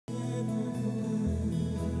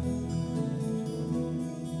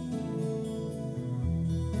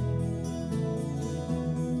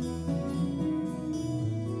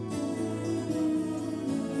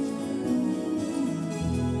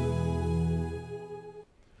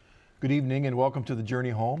Good evening and welcome to the Journey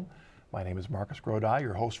Home. My name is Marcus Grodi,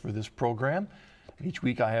 your host for this program. Each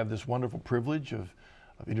week I have this wonderful privilege of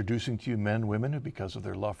introducing to you men and women who, because of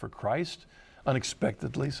their love for Christ,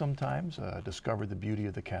 unexpectedly sometimes, discovered the beauty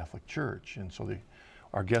of the Catholic Church. And so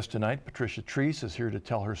our guest tonight, Patricia Treece, is here to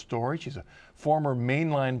tell her story. She's a former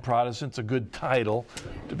Mainline Protestant. It's a good title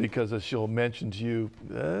because, as she'll mention to you,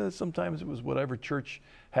 sometimes it was whatever church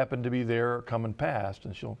happened to be there or come and passed,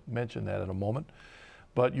 and she'll mention that in a moment.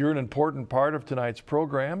 But you're an important part of tonight's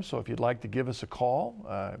program, so if you'd like to give us a call,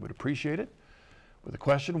 I would appreciate it. With a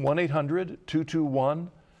question,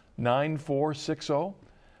 1-800-221-9460.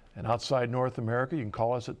 And outside North America, you can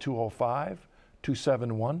call us at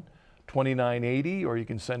 205-271-2980, or you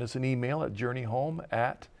can send us an email at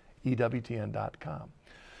journeyhome@ewtn.com.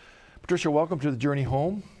 Patricia, welcome to the Journey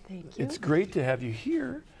Home. Thank you. It's great to have you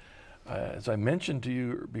here. As I mentioned to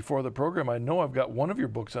you before the program, I know I've got one of your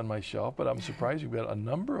books on my shelf, but I'm surprised you've got a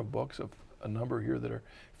number of books, a number here that are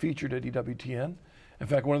featured at EWTN. In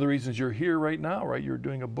fact, one of the reasons you're here right now, right, you're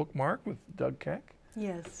doing a bookmark with Doug Keck.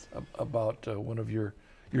 Yes. About one of your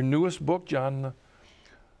newest book,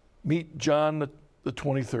 Meet John the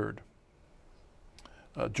 23rd.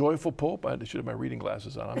 Joyful Pope. I should have my reading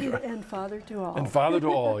glasses on. I'm sorry. And Father to all. And Father to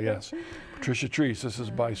all, yes. Patricia Treece. This is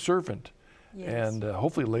by Servant. Yes. And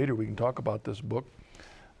hopefully later we can talk about this book.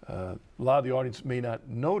 A lot of the audience may not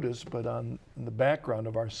notice, but in the background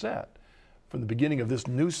of our set, from the beginning of this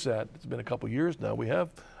new set, it's been a couple years now, we have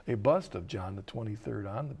a bust of John the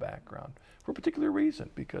 23rd on the background for a particular reason,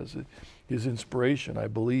 because his inspiration, I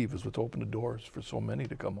believe, is what's opened the doors for so many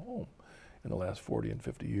to come home in the last 40 and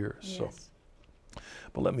 50 years. Yes. So,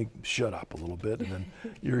 but let me shut up a little bit, and then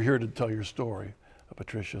you're here to tell your story,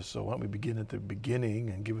 Patricia, so why don't we begin at the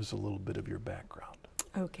beginning and give us a little bit of your background.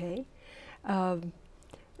 Okay.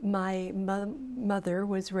 My mother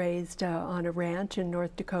was raised on a ranch in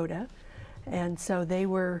North Dakota, and so they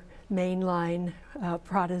were mainline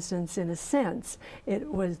Protestants in a sense.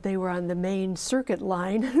 They were on the main circuit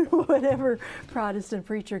line, whatever Protestant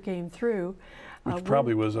preacher came through. Which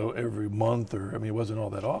probably was every month, or, I mean, it wasn't all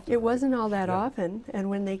that often. It wasn't all that often, and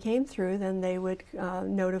when they came through, then they would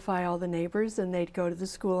notify all the neighbors, and they'd go to the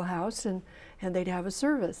schoolhouse, and they'd have a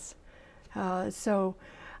service. So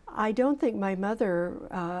I don't think my mother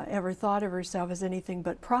ever thought of herself as anything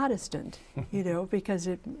but Protestant, you know, because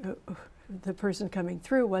the person coming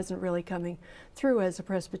through wasn't really coming through as a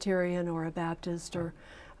Presbyterian or a Baptist or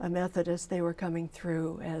a Methodist. They were coming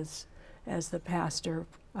through as the pastor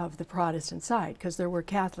of the Protestant side, because there were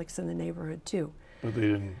Catholics in the neighborhood too. But they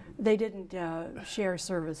didn't? They didn't share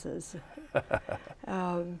services.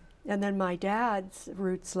 And then my dad's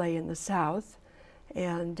roots lay in the South,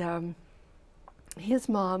 and his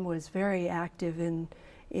mom was very active in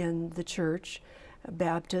the church,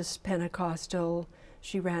 Baptist, Pentecostal.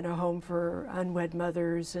 She ran a home for unwed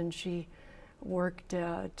mothers, and she worked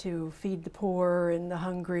to feed the poor and the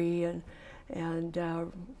hungry, and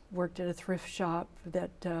worked at a thrift shop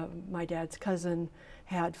that my dad's cousin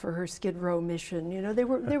had for her Skid Row mission. You know, they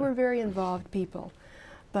were very involved people.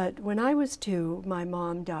 But when I was 2, my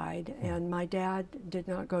mom died, and my dad did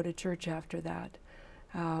not go to church after that.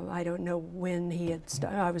 I don't know when he had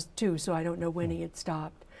stopped. I was 2, so I don't know when he had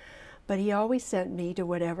stopped. But he always sent me to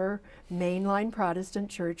whatever mainline Protestant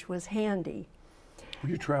church was handy. Were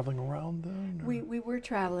you traveling around then? We were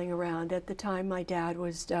traveling around. At the time, my dad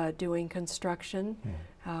was doing construction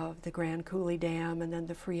of the Grand Coulee Dam, and then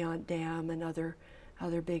the Freon Dam, and other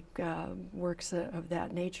big works of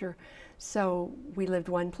that nature. So we lived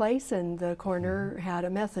one place, and the corner had a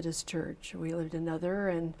Methodist church. We lived another,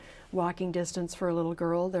 and walking distance for a little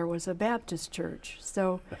girl, there was a Baptist church.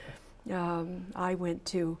 So I went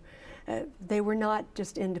to, they were not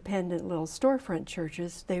just independent little storefront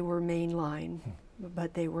churches, they were mainline.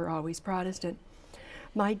 But they were always Protestant.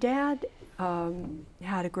 My dad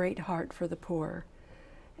had a great heart for the poor,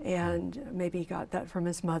 and maybe he got that from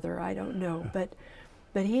his mother, I don't know, but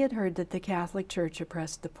he had heard that the Catholic Church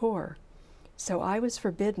oppressed the poor. So I was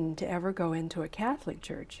forbidden to ever go into a Catholic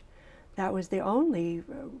church. That was the only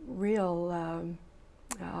real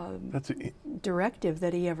directive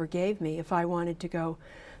that he ever gave me. If I wanted to go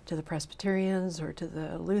to the Presbyterians or to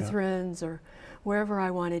the Lutherans or wherever I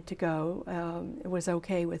wanted to go, it was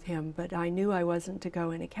okay with him, but I knew I wasn't to go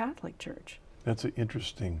in a Catholic church. That's an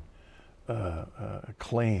interesting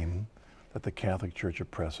claim, that the Catholic Church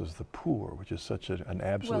oppresses the poor, which is such an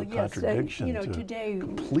absolute contradiction. You know, to today,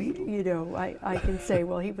 completely. You know, I can say,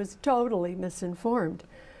 well, he was totally misinformed,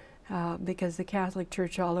 because the Catholic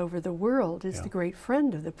Church all over the world is the great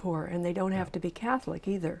friend of the poor, and they don't have to be Catholic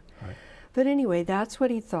either. Right. But anyway, that's what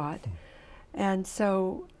he thought. And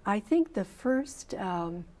so I think the first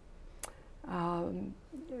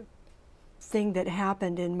thing that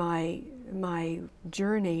happened in my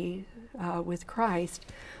journey with Christ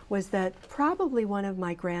was that probably one of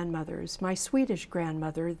my grandmothers, my Swedish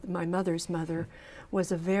grandmother, my mother's mother,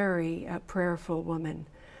 was a very prayerful woman.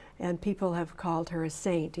 And people have called her a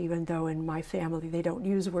saint, even though in my family they don't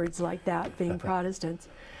use words like that, being Protestants.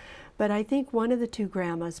 But I think one of the two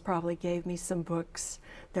grandmas probably gave me some books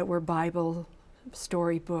that were Bible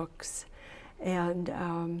story books.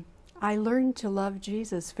 And I learned to love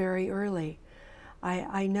Jesus very early.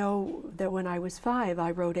 I know that when I was 5,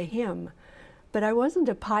 I wrote a hymn. But I wasn't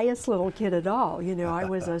a pious little kid at all. You know, I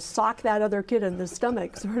was a sock that other kid in the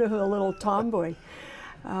stomach, sort of a little tomboy.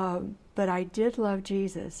 But I did love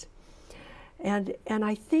Jesus. And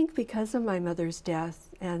I think because of my mother's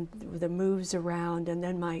death and the moves around, and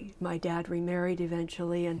then my dad remarried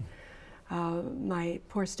eventually, and my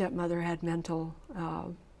poor stepmother had mental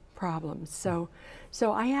problems. So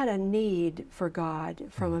I had a need for God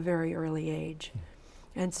from a very early age.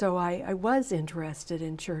 And so I was interested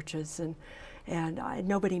in churches, and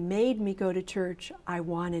nobody made me go to church. I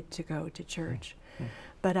wanted to go to church.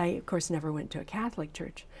 But I, of course, never went to a Catholic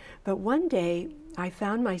church. But one day, I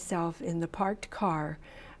found myself in the parked car.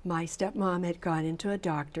 My stepmom had gone into a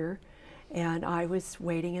doctor, and I was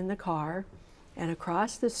waiting in the car, and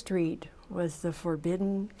across the street was the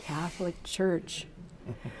forbidden Catholic church.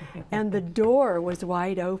 And the door was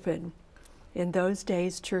wide open. In those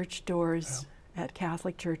days, church doors at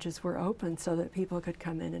Catholic churches were open so that people could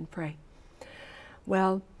come in and pray.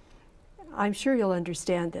 Well, I'm sure you'll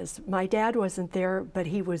understand this. My dad wasn't there, but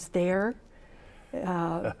he was there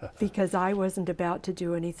because I wasn't about to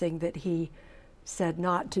do anything that he said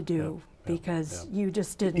not to do, because you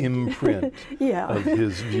just didn't imprint of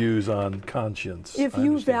his views on conscience. If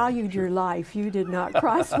you valued your life, you did not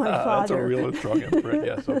cross my father. That's a real strong imprint,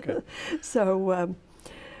 yes, okay. So,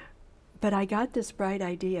 but I got this bright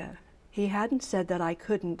idea. He hadn't said that I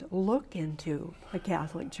couldn't look into a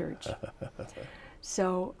Catholic church.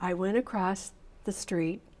 So I went across the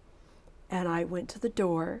street, and I went to the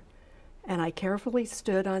door, and I carefully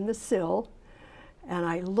stood on the sill, and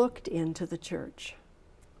I looked into the church.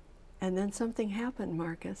 And then something happened,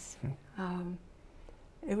 Marcus.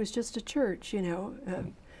 It was just a church, you know,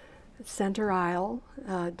 center aisle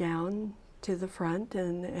down to the front,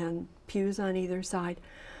 and pews on either side.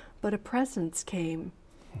 But a presence came,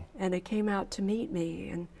 and it came out to meet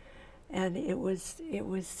me, and it was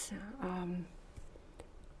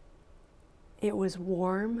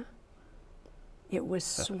warm, it was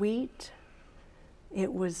sweet,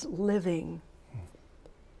 it was living.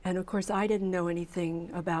 And of course, I didn't know anything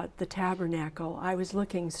about the tabernacle. I was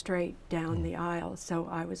looking straight down the aisle, so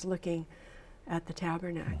I was looking at the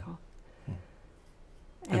tabernacle.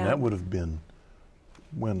 And that would have been,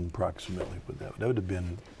 when approximately would that would have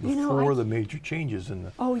been before the major changes in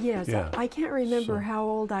the... Oh yes, I can't remember how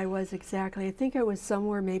old I was exactly. I think I was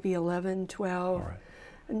somewhere maybe 11, 12. All right.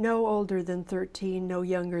 No older than 13, no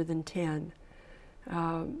younger than 10.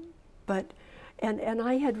 And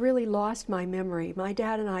I had really lost my memory. My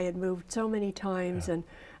dad and I had moved so many times, and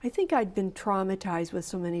I think I'd been traumatized with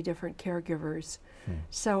so many different caregivers.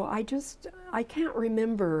 So I can't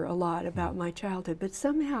remember a lot about my childhood, but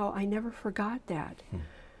somehow I never forgot that.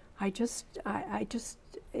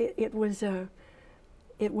 It was an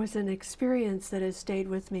experience that has stayed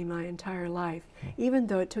with me my entire life, even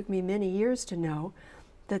though it took me many years to know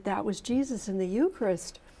that was Jesus in the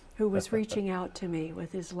Eucharist who was reaching out to me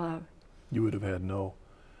with his love. You would have had no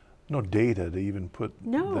data to even put that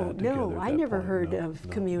together. No, I never heard of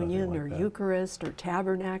communion or Eucharist or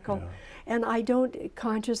tabernacle, and I don't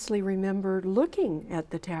consciously remember looking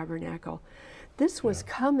at the tabernacle. This was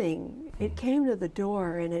coming. It came to the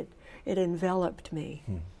door, and it enveloped me.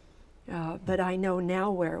 But I know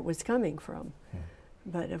now where it was coming from.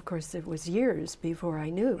 But of course, it was years before I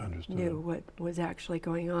knew what was actually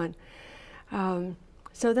going on.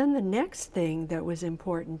 So then the next thing that was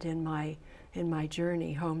important in my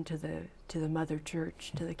journey home to the Mother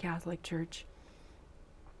Church, to the Catholic Church,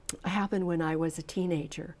 happened when I was a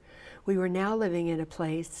teenager. We were now living in a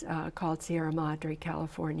place called Sierra Madre,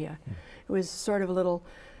 California. It was sort of a little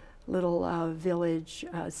village,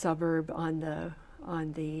 suburb on the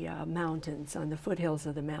mountains, on the foothills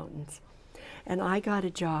of the mountains. And I got a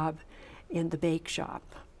job in the bake shop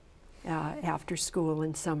after school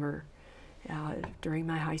in summer during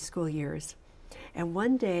my high school years. And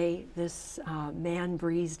one day this man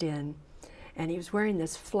breezed in, and he was wearing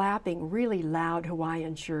this flapping, really loud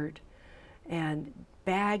Hawaiian shirt and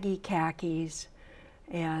baggy khakis,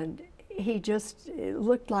 and it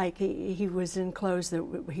looked like he was in clothes that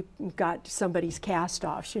he got somebody's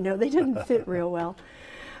cast-offs. You know, they didn't fit real well.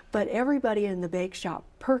 But everybody in the bake shop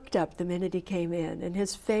perked up the minute he came in, and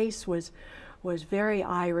his face was very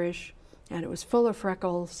Irish, and it was full of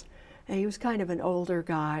freckles, and he was kind of an older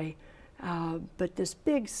guy, but this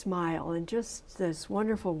big smile and just this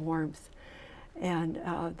wonderful warmth. And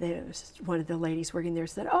one of the ladies working there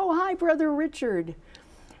said, "Oh, hi, Brother Richard."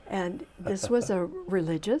 And this was a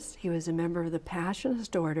religious. He was a member of the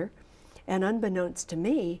Passionist order. And unbeknownst to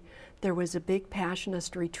me, there was a big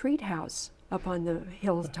Passionist retreat house up on the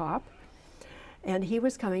hilltop. And he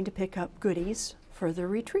was coming to pick up goodies for the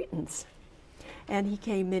retreatants. And he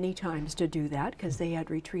came many times to do that because they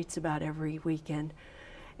had retreats about every weekend.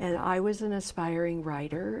 And I was an aspiring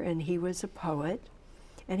writer, and he was a poet.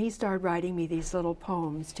 And he started writing me these little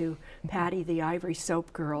poems to Patty the Ivory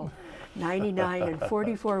Soap Girl, 99 and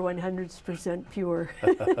 44 100% pure.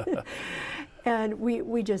 And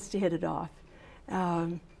we just hit it off.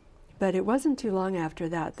 But it wasn't too long after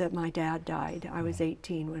that my dad died. I was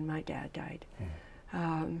 18 when my dad died.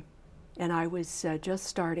 And I was just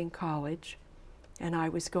starting college, and I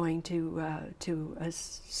was going to a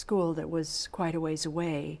school that was quite a ways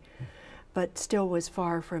away, but still was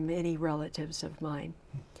far from any relatives of mine.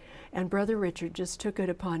 And Brother Richard just took it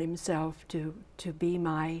upon himself to be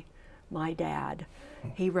my dad.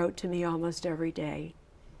 He wrote to me almost every day.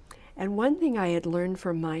 And one thing I had learned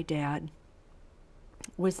from my dad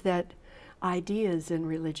was that ideas in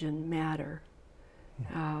religion matter.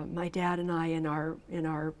 My dad and I, in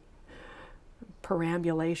our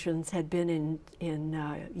perambulations, had been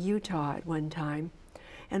in Utah at one time,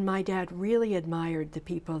 and my dad really admired the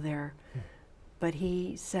people there. But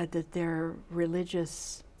he said that their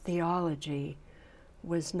religious theology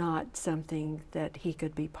was not something that he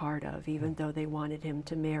could be part of, even though they wanted him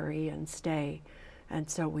to marry and stay. And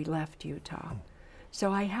so we left Utah.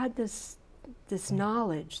 So I had this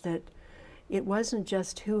knowledge that it wasn't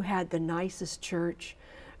just who had the nicest church,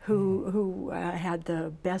 who had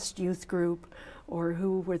the best youth group, or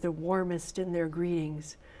who were the warmest in their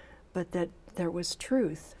greetings, but that there was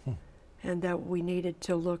truth, and that we needed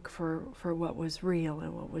to look for what was real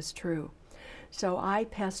and what was true. So I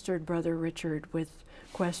pestered Brother Richard with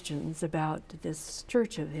questions about this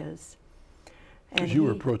church of his. Because you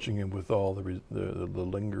were approaching him with all the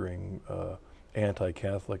lingering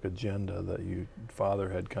anti-Catholic agenda that your father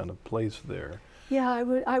had kind of placed there. Yeah,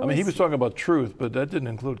 I mean, he was talking about truth, but that didn't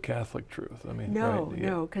include Catholic truth. I mean, no, right?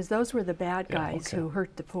 no, because those were the bad guys who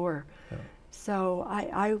hurt the poor. Yeah. So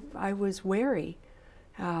I was wary,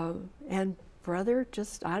 and Brother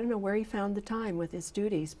just, I don't know where he found the time with his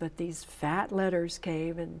duties, but these fat letters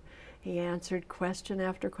came, and he answered question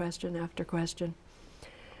after question after question.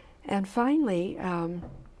 And finally,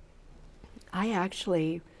 I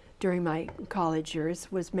actually, during my college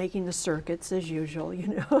years, was making the circuits as usual, you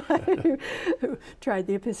know. Tried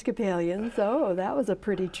the Episcopalians, oh, that was a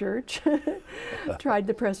pretty church. Tried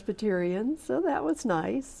the Presbyterians, so that was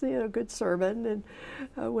nice, you know, good sermon,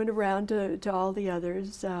 and went around to all the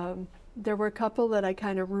others. There were a couple that I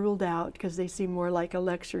kind of ruled out because they seemed more like a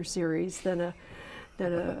lecture series than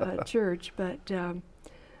a church,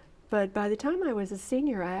 but by the time I was a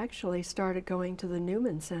senior, I actually started going to the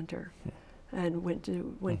Newman Center and went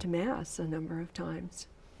to Mass a number of times.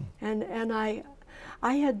 And I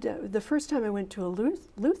had, the first time I went to a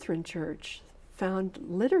Lutheran church, found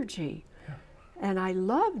liturgy, and I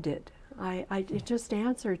loved it. It just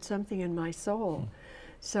answered something in my soul.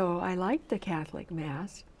 So I liked the Catholic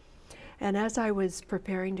Mass. And as I was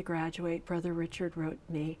preparing to graduate, Brother Richard wrote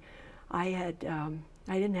me. I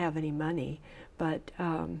didn't have any money, but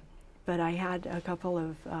I had a couple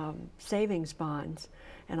of savings bonds,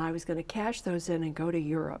 and I was going to cash those in and go to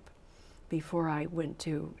Europe before I went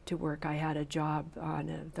to work. I had a job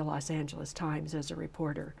on the Los Angeles Times as a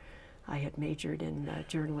reporter. I had majored in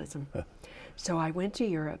journalism. So I went to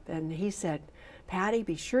Europe, and he said, "Patty,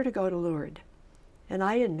 be sure to go to Lourdes." And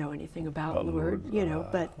I didn't know anything about Lourdes, you know,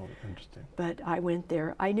 but I went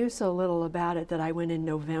there. I knew so little about it that I went in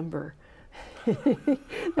November.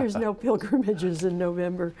 There's no pilgrimages in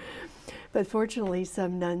November. But fortunately,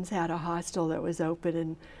 some nuns had a hostel that was open,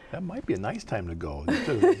 and that might be a nice time to go.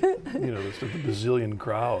 Instead of, you know, the bazillion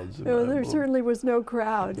crowds. Well, there certainly was no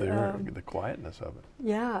crowd. The quietness of it.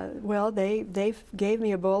 Yeah, well, they gave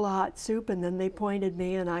me a bowl of hot soup, and then they pointed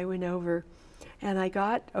me, and I went over. And I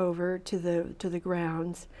got over to the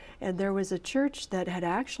grounds, and there was a church that had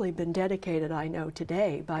actually been dedicated, I know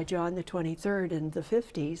today, by John XXIII in the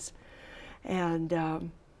 50s.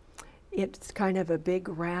 And it's kind of a big,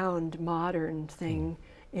 round, modern thing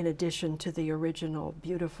in addition to the original,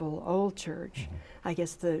 beautiful old church. I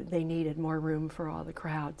guess they needed more room for all the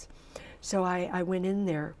crowds. So I went in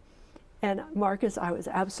there, And Marcus, I was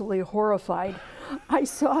absolutely horrified.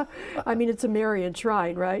 I mean, it's a Marian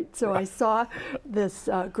shrine, right? So I saw this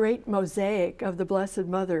great mosaic of the Blessed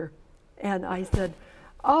Mother, and I said,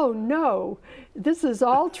 oh no, this is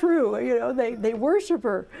all true. You know, they worship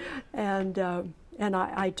her. And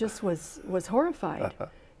I just was horrified.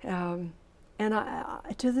 And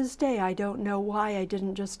to this day, I don't know why I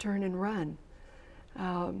didn't just turn and run,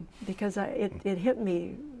 because it hit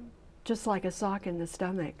me just like a sock in the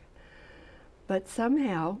stomach. But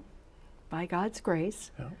somehow, by God's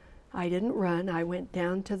grace, yeah, I didn't run. I went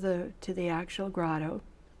down to the actual grotto,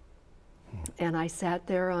 and I sat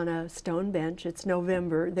there on a stone bench. It's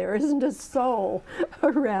November. There isn't a soul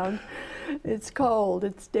around. It's cold.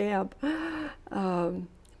 It's damp.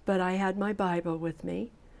 But I had my Bible with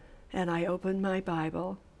me, and I opened my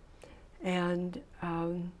Bible, and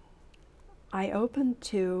I opened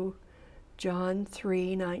to John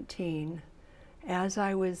 3:19. As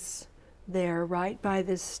I was there, right by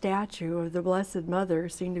this statue of the Blessed Mother,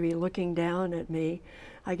 seemed to be looking down at me.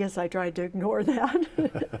 I guess I tried to ignore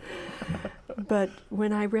that. But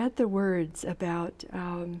when I read the words about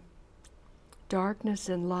darkness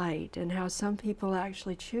and light, and how some people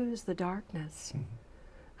actually choose the darkness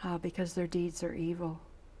because their deeds are evil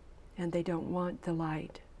and they don't want the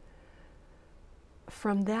light.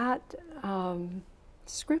 From that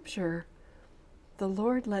scripture, the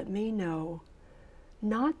Lord let me know,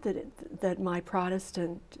 not that my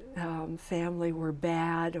Protestant family were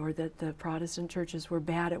bad, or that the Protestant churches were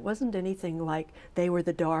bad. It wasn't anything like they were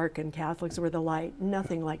the dark and Catholics were the light,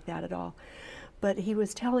 nothing like that at all. But he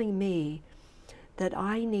was telling me that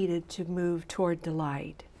I needed to move toward the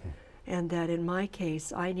light, and that in my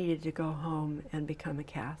case I needed to go home and become a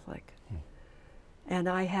Catholic. And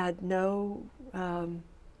I had no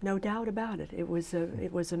doubt about it. It was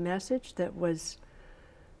a message that was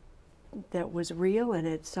real, and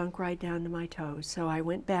it sunk right down to my toes. So I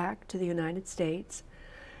went back to the United States,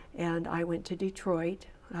 and I went to Detroit.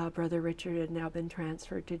 Brother Richard had now been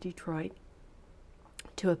transferred to Detroit,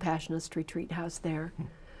 to a Passionist retreat house there.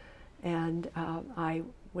 And I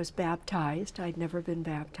was baptized. I'd never been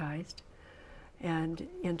baptized, and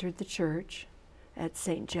entered the church at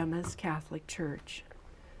St. Gemma's Catholic Church.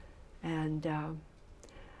 And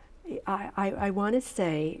I want to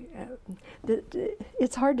say,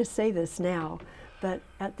 it's hard to say this now, but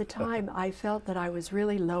at the time I felt that I was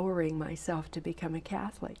really lowering myself to become a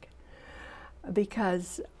Catholic,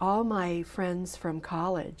 because all my friends from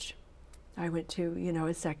college, I went to, you know,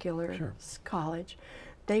 a secular college,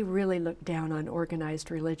 they really looked down on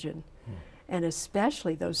organized religion, and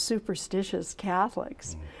especially those superstitious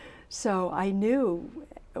Catholics. So I knew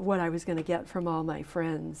what I was going to get from all my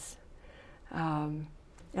friends. And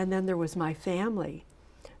then there was my family.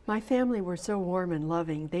 My family were so warm and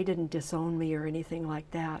loving. They didn't disown me or anything like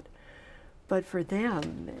that. But for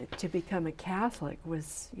them, to become a Catholic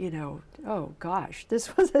was, you know, oh gosh,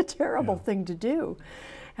 this was a terrible thing to do.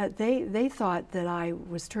 They thought that I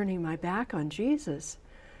was turning my back on Jesus,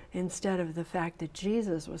 instead of the fact that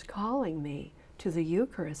Jesus was calling me to the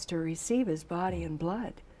Eucharist to receive his body and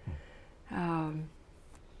blood. You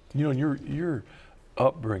know, your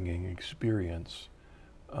upbringing experience,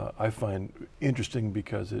 I find interesting,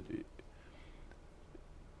 because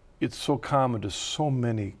it's so common to so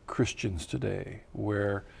many Christians today,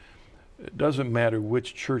 where it doesn't matter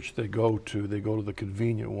which church they go to the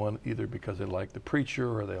convenient one, either because they like the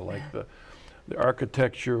preacher, or they like the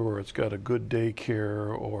architecture, or it's got a good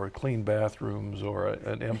daycare, or clean bathrooms, or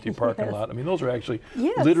an empty parking lot. I mean, those are actually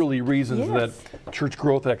literally reasons that church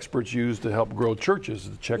growth experts use to help grow churches,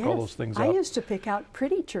 to check all those things out. I used to pick out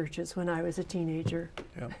pretty churches when I was a teenager.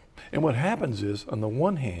 Yeah. And what happens is, on the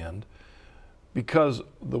one hand, because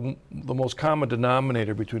the most common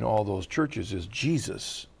denominator between all those churches is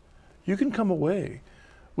Jesus, you can come away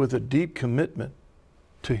with a deep commitment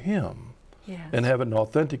to him. And have an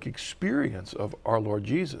authentic experience of our Lord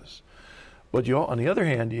Jesus. But on the other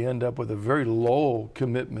hand, you end up with a very low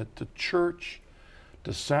commitment to church,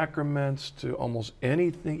 to sacraments, to almost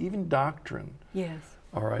anything, even doctrine.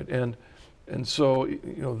 All right, and so, you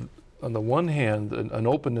know, on the one hand, an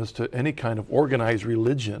openness to any kind of organized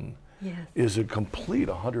religion is a complete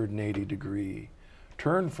 180-degree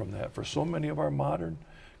turn from that for so many of our modern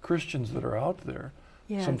Christians that are out there.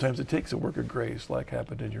 Sometimes it takes a work of grace, like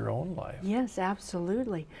happened in your own life. Yes,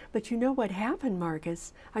 absolutely. But you know what happened,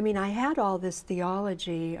 Marcus? I mean, I had all this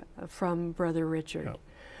theology from Brother Richard.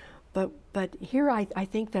 But here I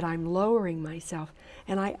think that I'm lowering myself.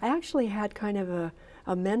 And I actually had kind of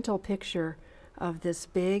a mental picture of this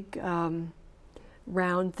big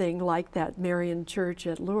round thing like that Marian church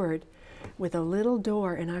at Lourdes. with a little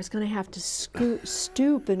door, and I was going to have to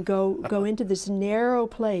stoop and go into this narrow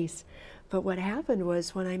place. But what happened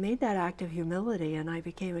was, when I made that act of humility and I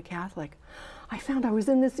became a Catholic, I found I was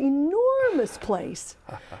in this enormous place,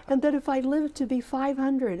 and that if I lived to be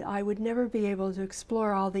 500, I would never be able to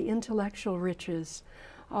explore all the intellectual riches,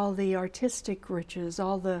 all the artistic riches,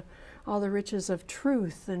 all the riches of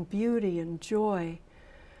truth and beauty and joy.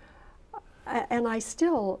 And I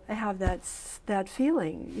still have that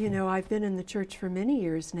feeling. You know, I've been in the church for many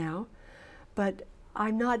years now, but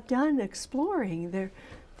I'm not done exploring. There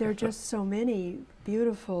are just so many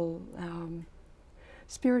beautiful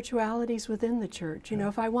spiritualities within the church. You know,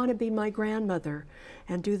 if I want to be my grandmother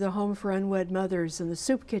and do the home for unwed mothers and the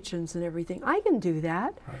soup kitchens and everything, I can do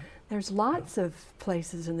that. Right. There's lots of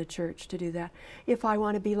places in the church to do that. If I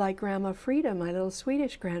want to be like Grandma Frida, my little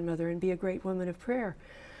Swedish grandmother, and be a great woman of prayer,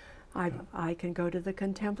 I can go to the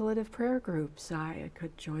contemplative prayer groups. I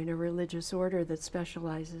could join a religious order that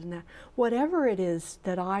specializes in that. Whatever it is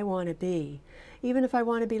that I want to be, even if I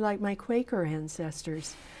want to be like my Quaker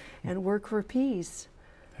ancestors and work for peace,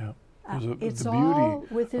 it's all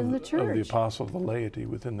within the church. Of the apostle of the laity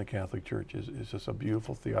within the Catholic Church is just a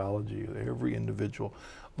beautiful theology. Every individual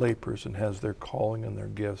layperson has their calling and their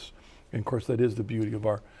gifts. And of course, that is the beauty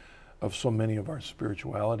of so many of our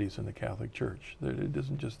spiritualities in the Catholic Church. It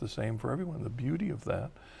isn't just the same for everyone. The beauty of that.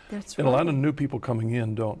 That's and right. A lot of new people coming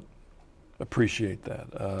in don't appreciate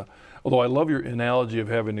that. Although I love your analogy of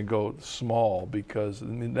having to go small, because I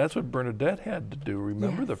mean, that's what Bernadette had to do.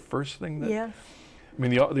 Remember the first thing that... Yes. I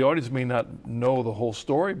mean, the audience may not know the whole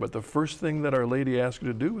story, but the first thing that Our Lady asked her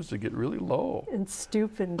to do was to get really low. And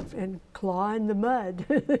stoop and claw in the mud.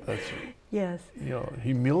 That's, yes. You know,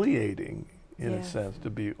 humiliating, in a sense, to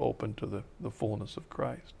be open to the fullness of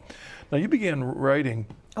Christ. Now, you began writing...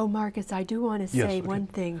 Oh, Marcus, I do want to say one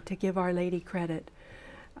thing to give Our Lady credit.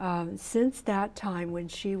 Since that time when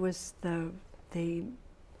she was the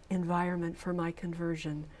environment for my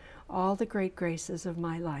conversion, all the great graces of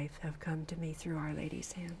my life have come to me through Our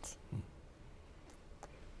Lady's hands.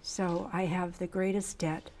 So I have the greatest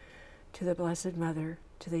debt to the Blessed Mother,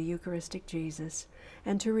 to the Eucharistic Jesus,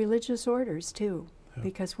 and to religious orders too,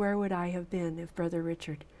 because where would I have been if Brother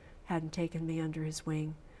Richard hadn't taken me under his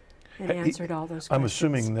wing and answered all those questions? I'm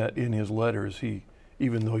assuming that in his letters, he,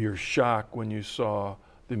 even though you're shocked when you saw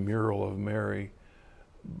the mural of Mary,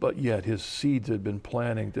 but yet his seeds had been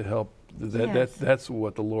planting to help. That's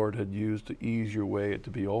what the Lord had used to ease your way, to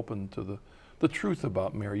be open to the truth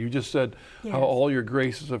about Mary. You just said how all your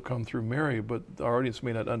graces have come through Mary, but our audience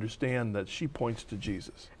may not understand that she points to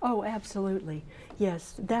Jesus. Oh, absolutely.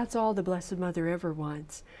 Yes, that's all the Blessed Mother ever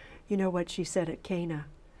wants. You know what she said at Cana?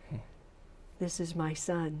 This is my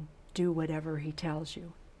son. Do whatever he tells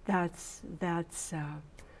you. Yes,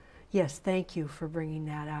 thank you for bringing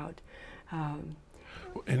that out.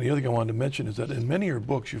 And the other thing I wanted to mention is that in many of your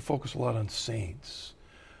books, you focus a lot on saints.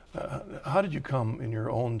 How did you come in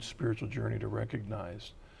your own spiritual journey to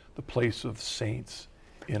recognize the place of saints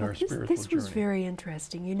in our spiritual journey? This was very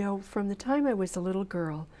interesting. You know, from the time I was a little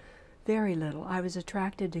girl, very little, I was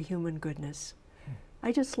attracted to human goodness.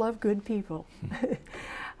 I just love good people.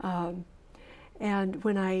 And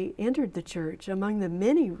when I entered the church, among the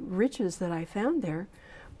many riches that I found there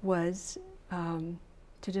was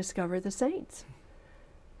to discover the saints.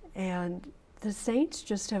 And the saints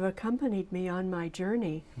just have accompanied me on my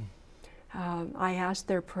journey. I asked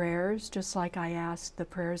their prayers just like I asked the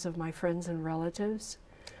prayers of my friends and relatives,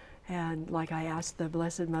 and like I asked the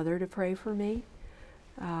Blessed Mother to pray for me.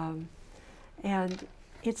 And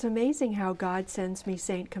it's amazing how God sends me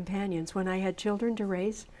saint companions. When I had children to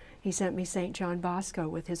raise, he sent me St. John Bosco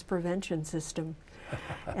with his prevention system.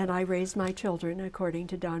 And I raised my children according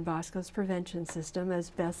to Don Bosco's prevention system as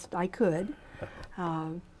best I could.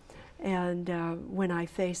 And when I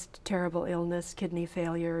faced terrible illness, kidney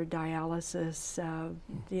failure, dialysis,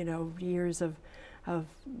 you know, years of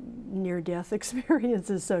near-death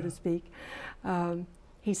experiences, so to speak,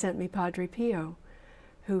 he sent me Padre Pio,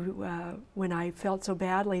 who, when I felt so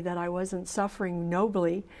badly that I wasn't suffering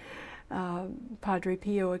nobly, Padre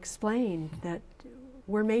Pio explained that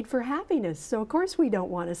we're made for happiness, so of course we don't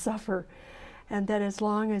want to suffer, and that as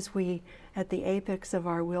long as we, at the apex of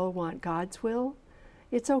our will, want God's will,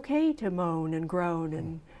 it's okay to moan and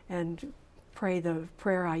groan and pray the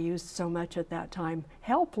prayer I used so much at that time,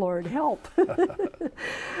 help, Lord, help.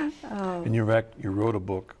 And you wrote a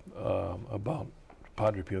book about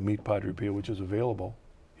Padre Pio, Meet Padre Pio, which is available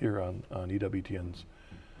here on EWTN's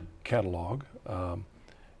catalog.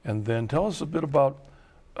 And then tell us a bit about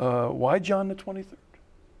why John XXIII?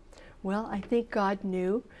 Well, I think God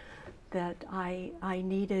knew that I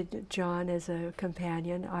needed John as a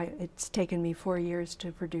companion. It's taken me 4 years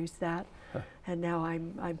to produce that, and now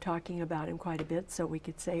I'm talking about him quite a bit, so we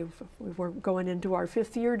could say we're going into our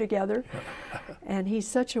 5th year together. And he's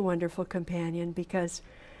such a wonderful companion because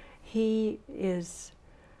he is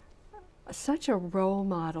such a role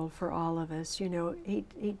model for all of us. You know, he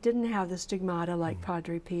didn't have the stigmata like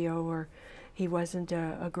Padre Pio, or he wasn't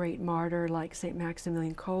a great martyr like St.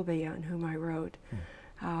 Maximilian Kolbe, on whom I wrote.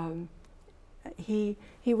 He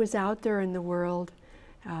was out there in the world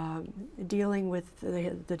dealing with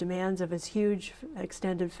the demands of his huge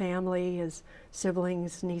extended family, his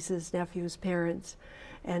siblings, nieces, nephews, parents,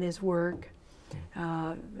 and his work,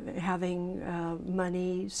 having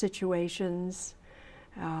money situations,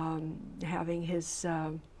 having his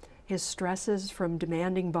stresses from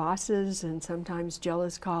demanding bosses and sometimes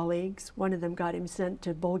jealous colleagues. One of them got him sent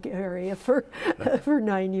to Bulgaria for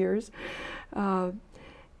 9 years.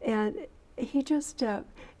 And he just,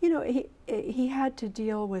 you know, he had to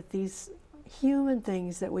deal with these human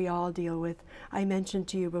things that we all deal with. I mentioned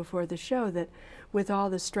to you before the show that with all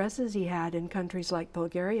the stresses he had in countries like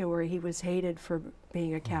Bulgaria, where he was hated for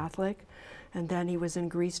being a Catholic, and then he was in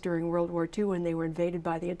Greece during World War II when they were invaded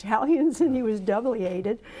by the Italians, and he was doubly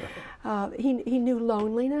hated. He knew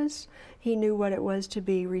loneliness. He knew what it was to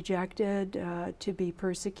be rejected, to be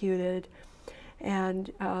persecuted.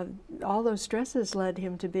 And all those stresses led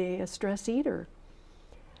him to be a stress eater.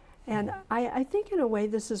 And I think in a way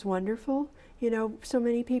this is wonderful. You know, so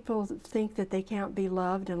many people think that they can't be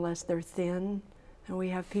loved unless they're thin. And we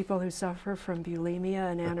have people who suffer from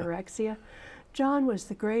bulimia and anorexia. John was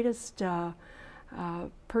the greatest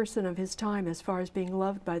person of his time as far as being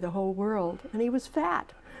loved by the whole world. And he was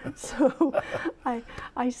fat. So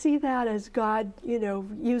I see that as God, you know,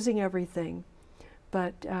 using everything.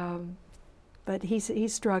 But he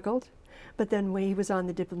struggled. But then when he was on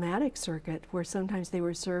the diplomatic circuit, where sometimes they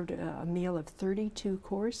were served a meal of 32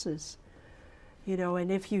 courses, you know,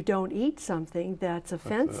 and if you don't eat something, that's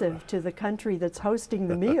offensive to the country that's hosting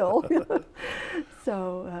the meal.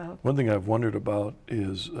 So one thing I've wondered about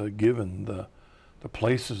is, given the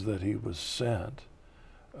places that he was sent,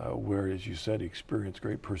 where, as you said, he experienced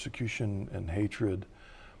great persecution and hatred,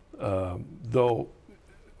 though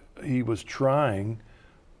he was trying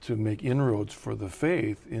to make inroads for the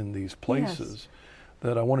faith in these places,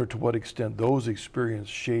 that I wonder to what extent those experiences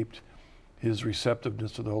shaped his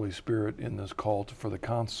receptiveness to the Holy Spirit in this call for the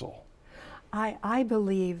council. I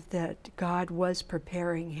believe that God was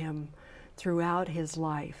preparing him throughout his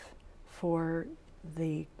life for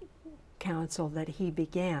the council that he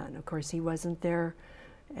began. Of course, he wasn't there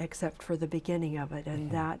except for the beginning of it, and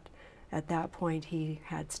that at that point he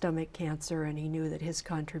had stomach cancer, and he knew that his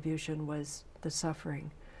contribution was the suffering.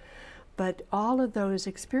 But all of those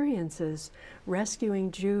experiences,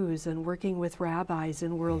 rescuing Jews and working with rabbis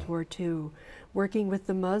in World War II, working with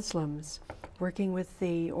the Muslims, working with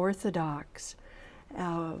the Orthodox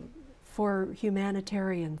for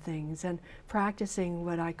humanitarian things, and practicing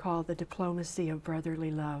what I call the diplomacy of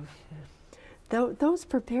brotherly love. Those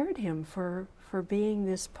prepared him for being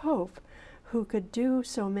this Pope who could do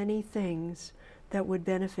so many things that would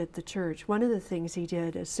benefit the Church. One of the things he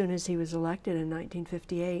did as soon as he was elected in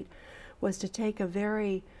 1958 was to take a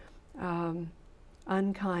very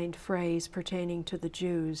unkind phrase pertaining to the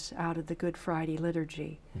Jews out of the Good Friday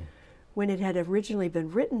liturgy. When it had originally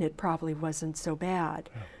been written, it probably wasn't so bad.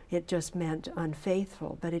 It just meant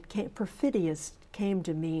unfaithful, but perfidious came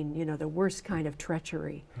to mean, you know, the worst kind of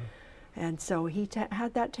treachery. And so he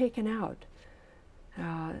had that taken out.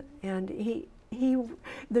 And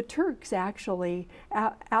the Turks actually,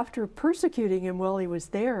 after persecuting him while he was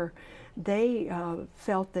there, they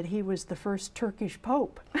felt that he was the first Turkish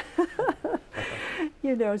Pope.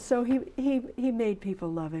 You know, so he made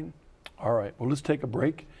people love him. All right, well, let's take a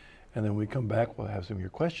break, and then when we come back, we'll have some of your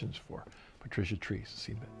questions for Patricia Treece.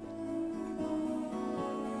 See you in a bit.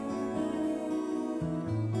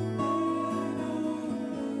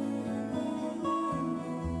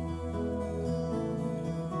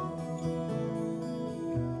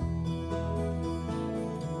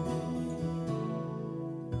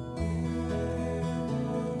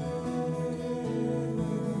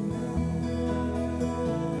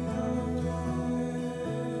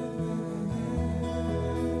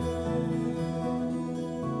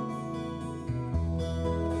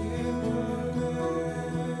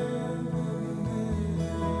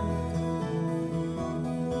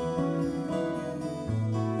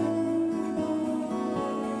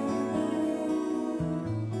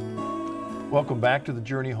 Welcome back to the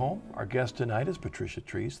Journey Home. Our guest tonight is Patricia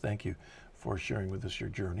Treece. Thank you for sharing with us your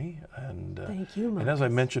journey. And thank you, Marcus. And as I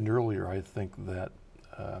mentioned earlier, I think that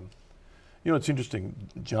You know, it's interesting.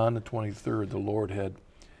 John the 23rd, the Lord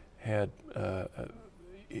had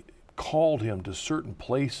called him to certain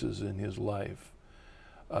places in his life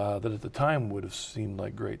that at the time would have seemed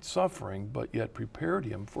like great suffering, but yet prepared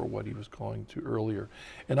him for what he was calling to earlier.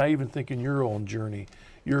 And I even think in your own journey,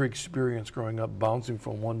 your experience growing up, bouncing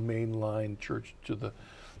from one mainline church to the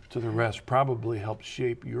rest, probably helped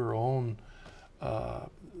shape your own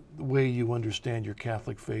the way you understand your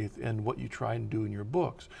Catholic faith and what you try and do in your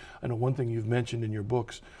books. I know one thing you've mentioned in your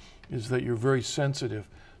books is that you're very sensitive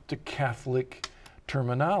to Catholic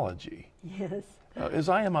terminology. Yes. As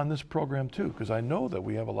I am on this program too, because I know that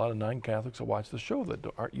we have a lot of non-Catholics that watch the show that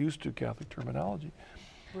aren't used to Catholic terminology.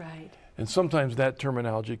 Right. And sometimes that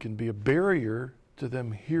terminology can be a barrier to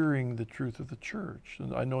them hearing the truth of the church.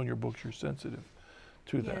 And I know in your books you're sensitive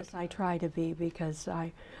to that. Yes, I try to be, because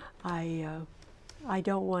I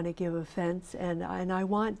don't want to give offense, and I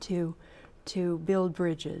want to build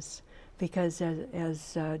bridges, because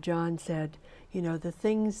as John said, you know, the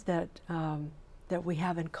things that we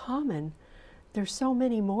have in common, there's so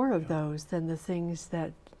many more of those than the things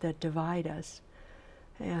that divide us.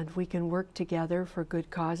 And we can work together for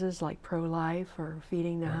good causes like pro-life or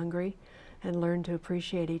feeding the hungry, and learn to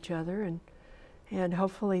appreciate each other, and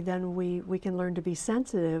hopefully then we can learn to be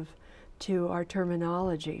sensitive to our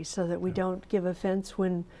terminology, so that we don't give offense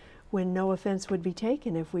when no offense would be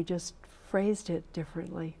taken if we just phrased it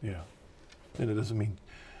differently. Yeah, and it doesn't mean,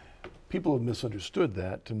 people have misunderstood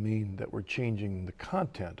that to mean that we're changing the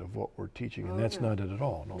content of what we're teaching, and that's not it at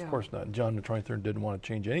all. No, of course not. And John XXIII didn't want to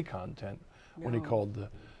change any content when he called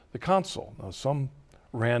the council. Now, some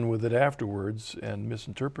ran with it afterwards and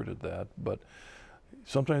misinterpreted that, but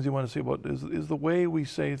sometimes you want to say, what is the way we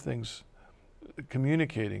say things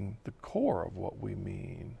communicating the core of what we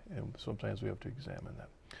mean? And sometimes we have to examine that.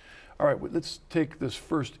 All right, let's take this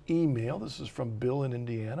first email. This is from Bill in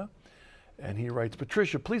Indiana. And he writes,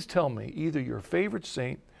 Patricia, please tell me either your favorite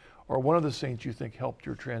saint or one of the saints you think helped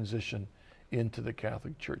your transition into the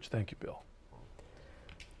Catholic Church. Thank you, Bill.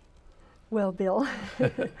 Well, Bill,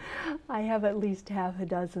 I have at least half a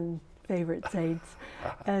dozen favorite saints.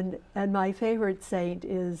 And my favorite saint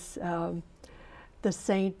is the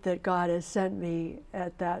saint that God has sent me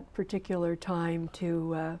at that particular time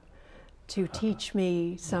to teach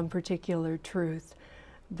me some particular truth.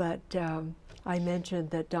 But I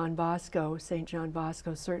mentioned that Don Bosco, St. John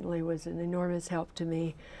Bosco, certainly was an enormous help to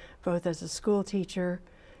me, both as a school teacher,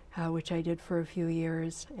 which I did for a few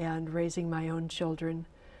years, and raising my own children,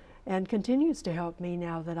 and continues to help me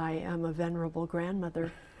now that I am a venerable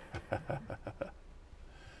grandmother.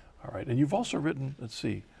 All right, and you've also written, let's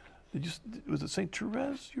see, was it St.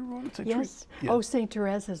 Therese you wrote it? Yes. Yeah. Oh, St.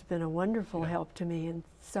 Therese has been a wonderful help to me in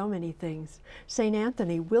so many things. St.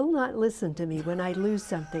 Anthony will not listen to me when I lose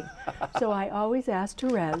something, so I always ask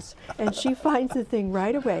Therese, and she finds the thing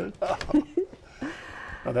right away.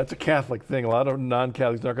 Now, that's a Catholic thing. A lot of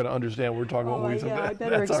non-Catholics aren't going to understand what we're talking about. Yeah, I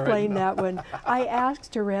better explain that one. I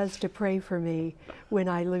asked Therese to pray for me when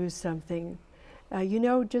I lose something. You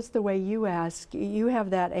know, just the way you ask, you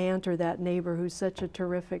have that aunt or that neighbor who's such a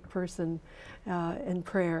terrific person in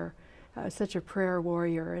prayer, such a prayer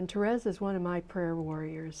warrior. And Therese is one of my prayer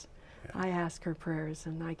warriors. Yeah. I ask her prayers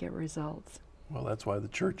and I get results. Well, that's why the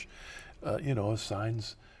church, you know,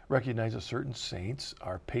 recognizes certain saints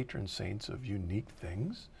are patron saints of unique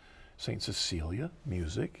things. St. Cecilia,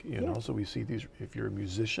 music, you know, so we see these, if you're a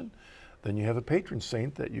musician, then you have a patron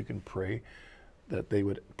saint that you can pray, that they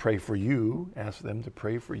would pray for you, ask them to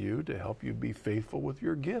pray for you to help you be faithful with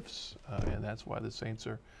your gifts. And that's why the saints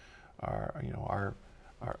are you know, our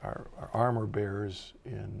armor bearers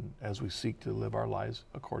as we seek to live our lives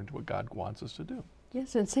according to what God wants us to do.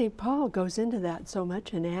 Yes, and St. Paul goes into that so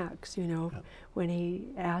much in Acts, you know, when he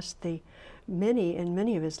asked in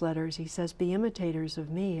many of his letters, he says, be imitators of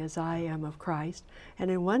me as I am of Christ. And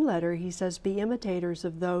in one letter, he says, be imitators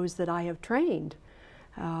of those that I have trained.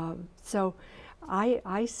 So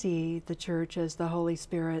I see the church as the Holy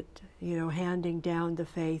Spirit, you know, handing down the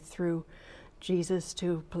faith through Jesus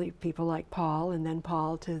to people like Paul, and then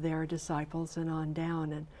Paul to their disciples and on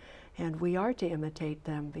down. And we are to imitate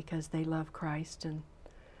them because they love Christ, and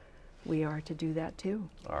we are to do that too.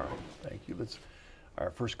 All right, thank you. Our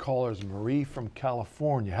first caller is Marie from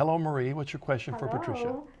California. Hello, Marie. What's your question for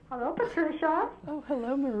Patricia? Hello, Patricia. Oh,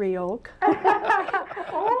 hello, Marie Oak.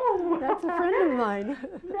 Oh, that's a friend of mine.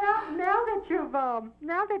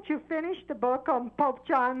 Now that you've finished the book on Pope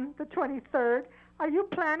John XXIII, are you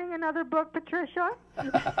planning another book, Patricia?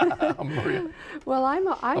 Maria. Well,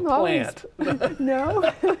 I'm always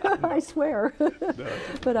no, I swear,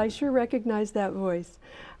 but I sure recognize that voice.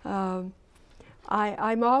 I'm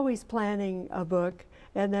always planning a book,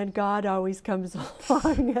 And then God always comes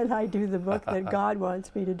along and I do the book that God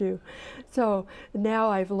wants me to do. So now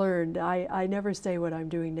I've learned, I never say what I'm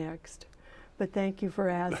doing next. But thank you for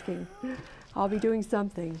asking. I'll be doing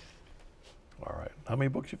something. All right. How many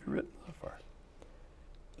books have you written so far?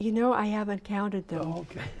 You know, I haven't counted them. Oh,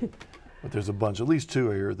 okay. But there's a bunch, at least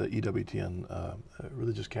 2 here, the EWTN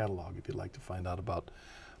religious catalog, if you'd like to find out about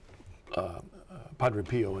Padre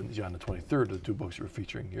Pio and John XXIII, the 2 books you were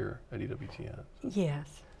featuring here at EWTN.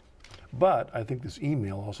 Yes. But I think this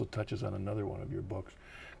email also touches on another one of your books.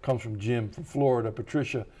 Comes from Jim from Florida.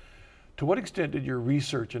 Patricia, to what extent did your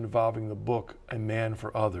research involving the book A Man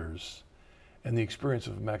for Others and the experience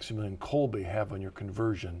of Maximilian Kolbe have on your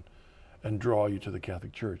conversion and draw you to the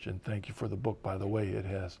Catholic Church? And thank you for the book, by the way. It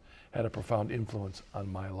has had a profound influence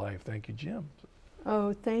on my life. Thank you, Jim.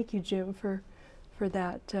 Oh, thank you, Jim, for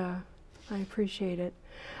that. I appreciate it.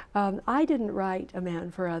 I didn't write A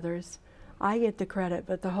Man for Others. I get the credit,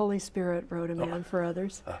 but the Holy Spirit wrote A Man for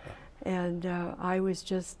Others. And I was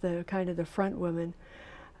just the kind of the front woman.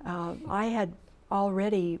 I had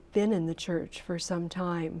already been in the church for some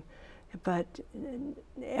time, but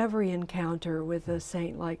every encounter with a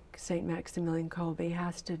saint like Saint Maximilian Kolbe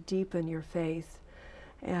has to deepen your faith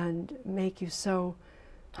and make you so...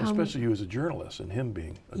 Especially you as a journalist and him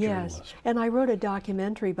being a journalist. Yes, and I wrote a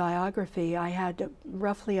documentary biography. I had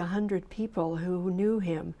roughly 100 people who knew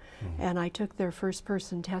him, and I took their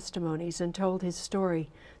first-person testimonies and told his story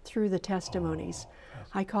through the testimonies.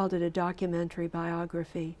 I called it a documentary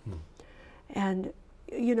biography. And,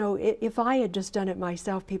 you know, if I had just done it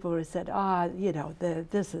myself, people would have said, you know,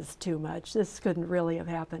 this is too much. This couldn't really have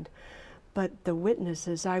happened. But the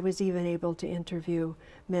witnesses, I was even able to interview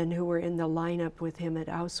men who were in the lineup with him at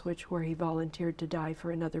Auschwitz, where he volunteered to die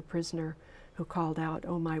for another prisoner who called out,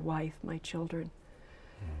 "Oh, my wife, my children."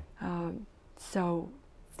 So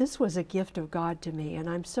this was a gift of God to me, and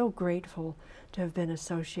I'm so grateful to have been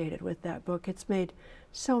associated with that book. It's made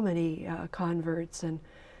so many converts, and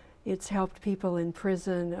it's helped people in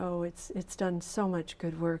prison. Oh, it's done so much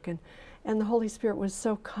good work, and the Holy Spirit was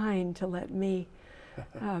so kind to let me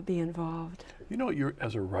be involved. You know,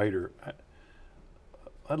 as a writer,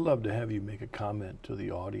 I'd love to have you make a comment to the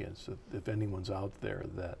audience, if anyone's out there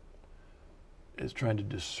that is trying to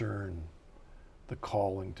discern the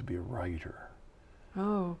calling to be a writer.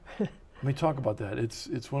 Oh. Let me talk about that.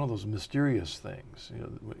 It's one of those mysterious things, you know,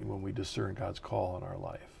 when we discern God's call in our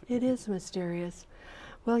life. It is mysterious.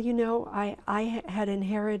 Well, you know, I had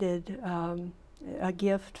inherited a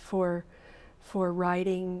gift for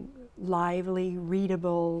writing lively,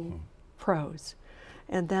 readable prose.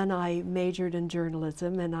 And then I majored in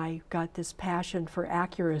journalism, and I got this passion for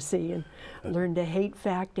accuracy and learned to hate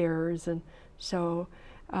fact errors. And so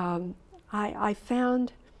I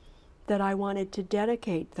found that I wanted to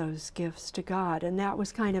dedicate those gifts to God, and that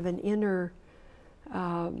was kind of an inner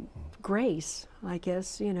grace, I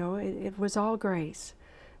guess. You know, it was all grace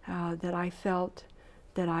that I felt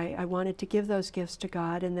that I wanted to give those gifts to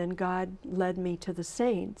God, and then God led me to the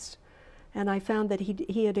saints. And I found that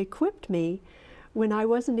he had equipped me when I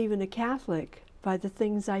wasn't even a Catholic by the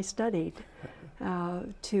things I studied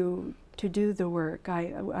to do the work.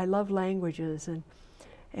 I love languages,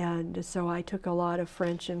 and so I took a lot of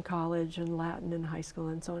French in college and Latin in high school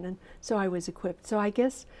and so on, and so I was equipped. So I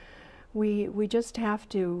guess we just have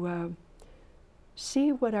to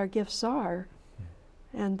see what our gifts are,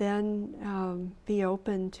 and then be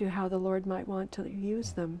open to how the Lord might want to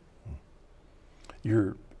use them.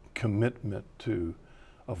 Your commitment to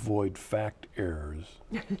avoid fact errors,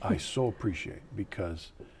 I so appreciate,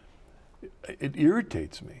 because it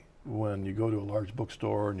irritates me when you go to a large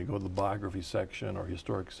bookstore and you go to the biography section or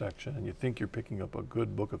historic section and you think you're picking up a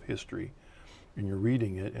good book of history and you're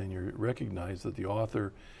reading it and you recognize that the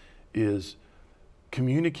author is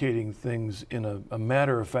communicating things in a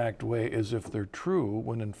matter-of-fact way as if they're true,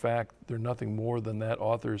 when in fact they're nothing more than that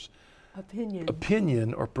author's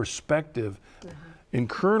opinion or perspective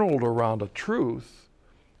enkerneled around a truth,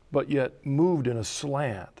 but yet moved in a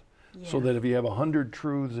slant. So that if you have 100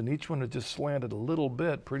 truths and each one is just slanted a little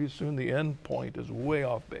bit, pretty soon the end point is way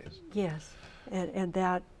off base. Yes, and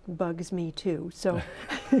that bugs me too. So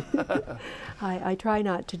I try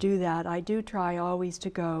not to do that. I do try always to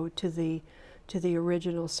go to the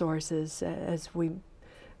original sources. As we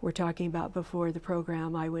were talking about before the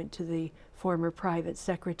program, I went to the former private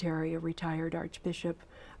secretary, a retired Archbishop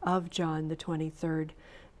of John XXIII,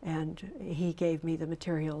 and he gave me the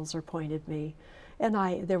materials or pointed me. And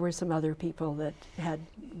there were some other people that had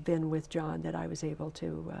been with John that I was able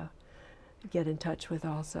to get in touch with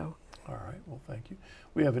also. All right, well, thank you.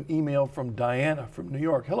 We have an email from Diana from New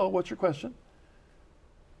York. Hello, what's your question?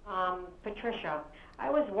 Patricia, I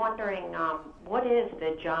was wondering, what is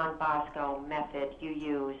the John Bosco method you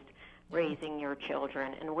used raising your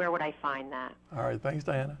children, and where would I find that? All right, thanks,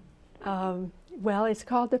 Diana. Well, it's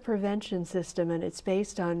called the prevention system, and it's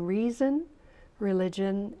based on reason,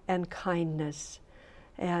 religion, and kindness,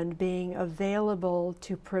 and being available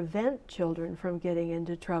to prevent children from getting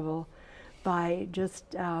into trouble by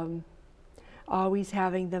just always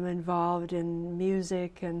having them involved in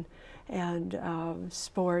music and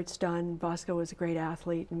sports. Don Bosco was a great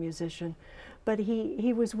athlete and musician, but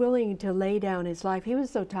he was willing to lay down his life. He was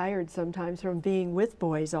so tired sometimes from being with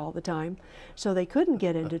boys all the time, so they couldn't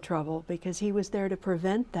get into trouble, because he was there to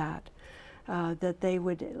prevent that,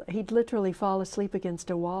 he'd literally fall asleep against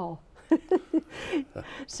a wall.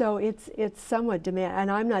 So it's somewhat demand,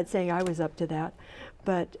 and I'm not saying I was up to that,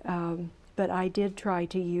 but I did try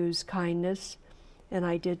to use kindness, and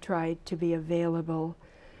I did try to be available,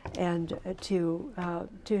 and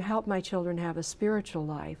to help my children have a spiritual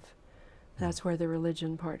life. That's where the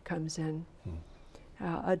religion part comes in,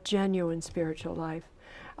 a genuine spiritual life.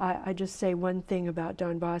 I just say one thing about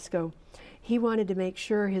Don Bosco. He wanted to make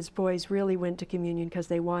sure his boys really went to communion because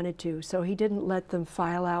they wanted to, so he didn't let them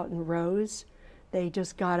file out in rows. They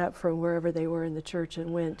just got up from wherever they were in the church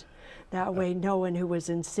and went. That way no one who was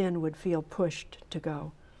in sin would feel pushed to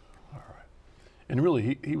go. All right. And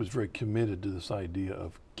really, he was very committed to this idea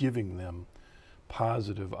of giving them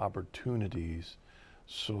positive opportunities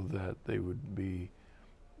so that they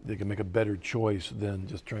can make a better choice than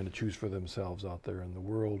just trying to choose for themselves out there in the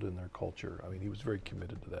world and their culture. I mean, he was very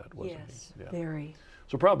committed to that, wasn't he? Yes, very.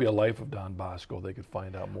 So probably a life of Don Bosco, they could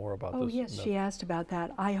find out more about this. Oh yes, she asked about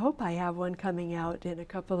that. I hope I have one coming out in a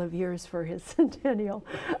couple of years for his centennial.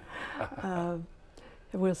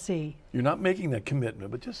 We'll see. You're not making that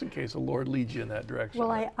commitment, but just in case the Lord leads you in that direction.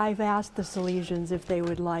 Well, I've asked the Salesians if they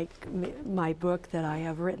would like my book that I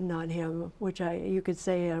have written on him, which you could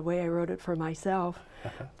say in a way I wrote it for myself,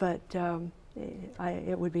 but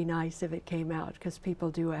it would be nice if it came out, because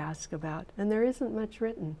people do ask about, and there isn't much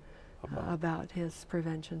written about his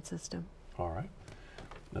prevention system. All right.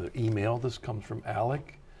 Another email. This comes from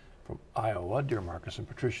Alec from Iowa. Dear Marcus and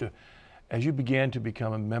Patricia, as you began to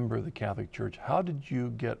become a member of the Catholic Church, how did you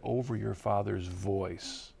get over your father's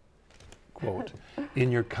voice, quote,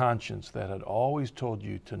 in your conscience that had always told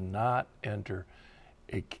you to not enter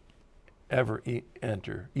a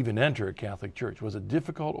Catholic Church? Was it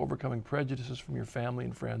difficult overcoming prejudices from your family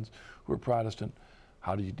and friends who are Protestant?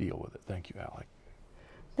 How did you deal with it? Thank you, Alec.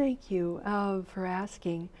 Thank you for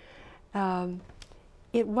asking.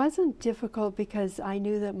 It wasn't difficult because I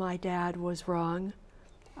knew that my dad was wrong.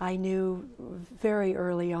 I knew very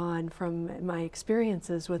early on from my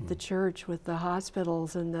experiences with the church, with the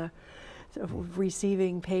hospitals and the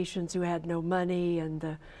receiving patients who had no money, and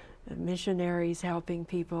the missionaries helping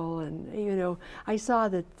people, and I saw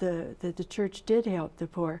that the church did help the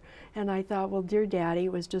poor, and I thought, well, dear Daddy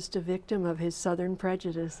was just a victim of his Southern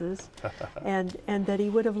prejudices, and that he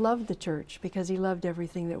would have loved the church because he loved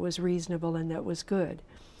everything that was reasonable and that was good.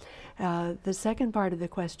 The second part of the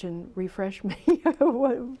question, refresh me.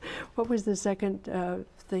 What was the second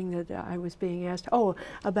thing that I was being asked? Oh,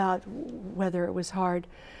 about whether it was hard.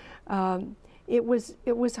 It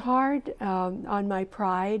was hard on my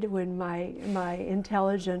pride when my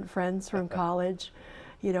intelligent friends from college,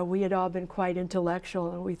 we had all been quite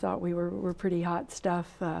intellectual, and we thought we were pretty hot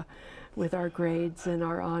stuff with our grades and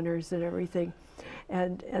our honors and everything,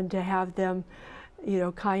 and to have them,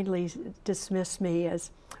 kindly dismiss me as,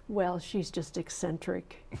 well, she's just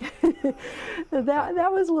eccentric.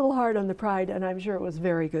 that was a little hard on the pride, and I'm sure it was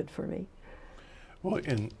very good for me. Well,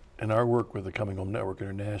 in our work with the Coming Home Network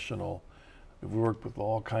International, we've worked with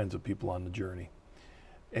all kinds of people on the journey,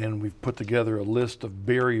 and we've put together a list of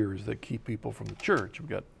barriers that keep people from the church.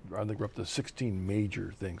 I think we're up to 16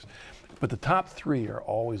 major things, but the top 3 are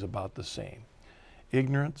always about the same: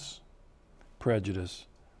 ignorance, prejudice,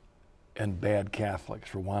 and bad Catholics,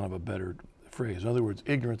 for want of a better phrase. In other words,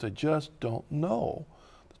 ignorance, they just don't know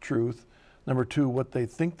the truth. Number 2, what they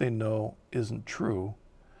think they know isn't true.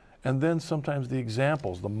 And then sometimes the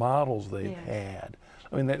examples, the models they've had.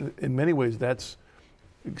 I mean, that, in many ways, that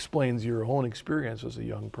explains your own experience as a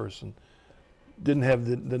young person. Didn't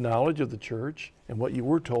have the knowledge of the church, and what you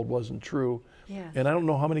were told wasn't true. Yes. And I don't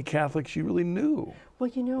know how many Catholics you really knew. Well,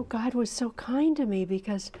 God was so kind to me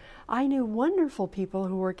because I knew wonderful people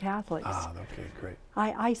who were Catholics. Ah, okay, great.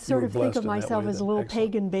 I sort of think of myself as a little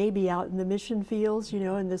Excellent. pagan baby out in the mission fields,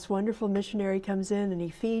 and this wonderful missionary comes in and he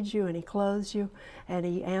feeds you and he clothes you and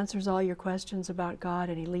he answers all your questions about God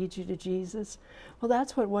and he leads you to Jesus. Well,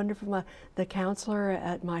 that's what wonderful. The counselor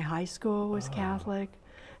at my high school was Catholic.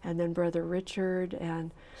 and then Brother Richard,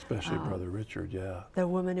 and Especially Brother Richard, yeah. the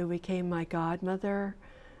woman who became my godmother,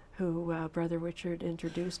 who Brother Richard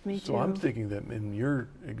introduced me to. So I'm thinking that in your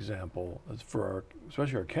example, for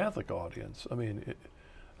especially our Catholic audience, I mean,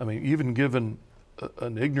 even given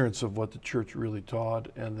an ignorance of what the church really taught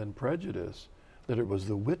and then prejudice, that it was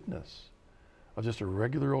the witness of just a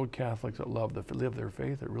regular old Catholics that lived their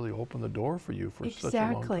faith that really opened the door for you for such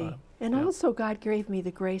a long time. And also God gave me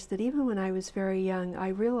the grace that even when I was very young, I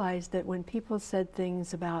realized that when people said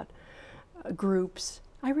things about groups,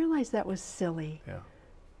 I realized that was silly. Yeah.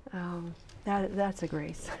 That's a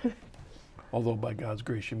grace. Although by God's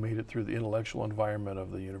grace you made it through the intellectual environment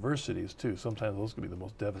of the universities too. Sometimes those can be the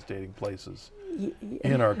most devastating places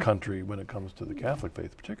in our country when it comes to the Catholic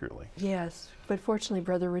faith particularly. Yes, but fortunately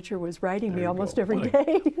Brother Richard was writing me almost go. every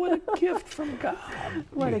day. What a gift from God.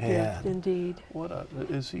 What a gift indeed.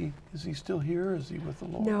 Is he still here? Is he with the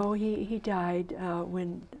Lord? No, he died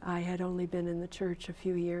when I had only been in the church a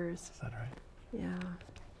few years. Is that right? Yeah.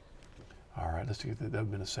 All right, let's see. That would have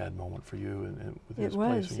been a sad moment for you and with his It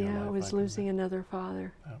place was, in your yeah. life. It was losing another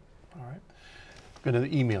father. Yeah. All right. Got another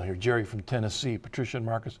email here. Jerry from Tennessee. Patricia and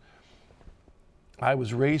Marcus. I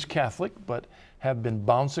was raised Catholic, but have been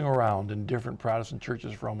bouncing around in different Protestant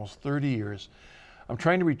churches for almost 30 years. I'm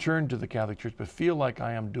trying to return to the Catholic Church, but feel like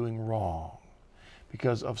I am doing wrong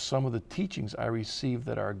because of some of the teachings I received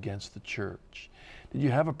that are against the church. Did you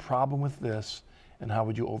have a problem with this? And how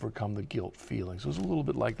would you overcome the guilt feelings? It was a little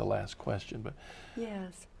bit like the last question, but.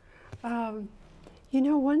 Yes. You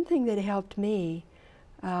know, one thing that helped me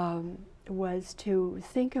was to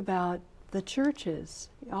think about the churches.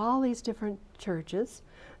 All these different churches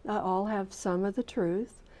all have some of the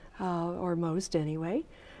truth, or most anyway.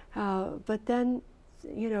 But then,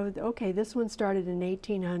 you know, okay, this one started in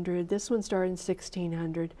 1800, this one started in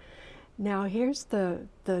 1600. Now here's the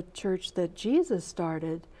church that Jesus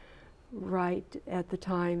started right at the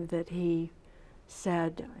time that he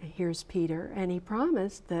said, here's Peter, and he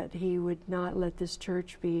promised that he would not let this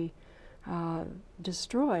church be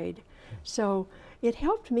destroyed. So it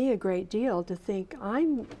helped me a great deal to think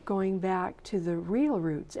I'm going back to the real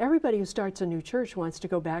roots. Everybody who starts a new church wants to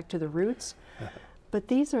go back to the roots, but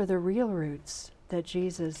these are the real roots that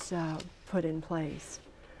Jesus put in place.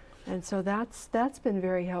 And so that's been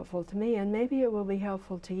very helpful to me, and maybe it will be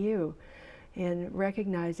helpful to you in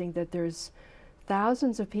recognizing that there's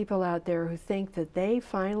thousands of people out there who think that they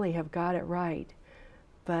finally have got it right,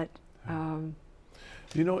 but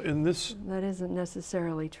you know, in this, that isn't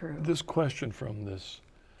necessarily true. This question from this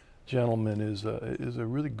gentleman is a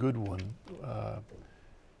really good one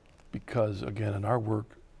because, again, in our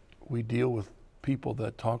work, we deal with people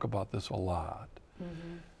that talk about this a lot.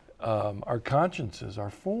 Mm-hmm. Our consciences are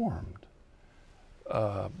formed,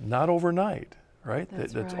 not overnight, right?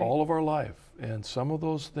 That's right. All of our life. And some of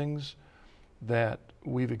those things that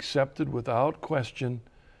we've accepted without question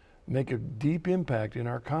make a deep impact in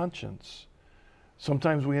our conscience.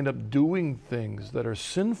 Sometimes we end up doing things that are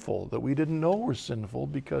sinful that we didn't know were sinful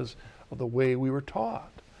because of the way we were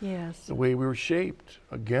taught. Yes. The way we were shaped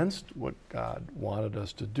against what God wanted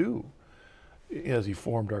us to do as he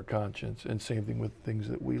formed our conscience, and same thing with things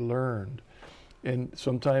that we learned. And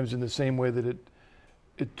sometimes in the same way that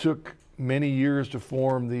it took many years to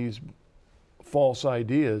form these false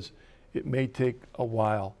ideas, it may take a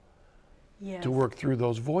while to work through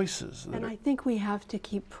those voices. And I think we have to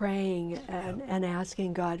keep praying and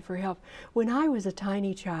asking God for help. When I was a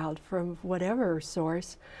tiny child, from whatever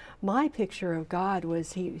source, my picture of God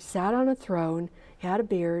was he sat on a throne, he had a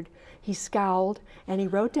beard, he scowled, and he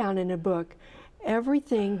wrote down in a book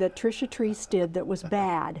everything that Treece did that was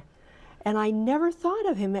bad. And I never thought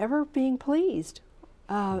of him ever being pleased.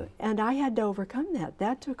 And I had to overcome that.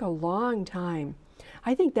 That took a long time.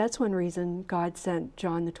 I think that's one reason God sent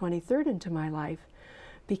John XXIII into my life,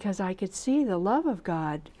 because I could see the love of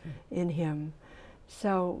God in him.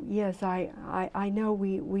 So yes, I know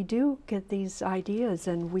we do get these ideas,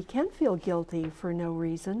 and we can feel guilty for no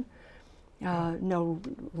reason, no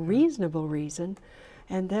reasonable reason,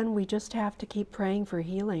 and then we just have to keep praying for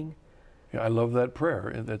healing. Yeah, I love that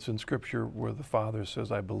prayer that's in Scripture where the Father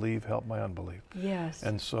says, I believe, help my unbelief. Yes.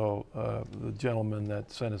 And so the gentleman that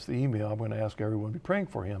sent us the email, I'm going to ask everyone to be praying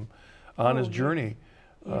for him on his journey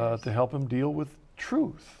to help him deal with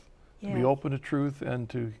truth, to be open to truth, and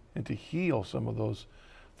to heal some of those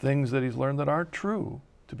things that he's learned that aren't true,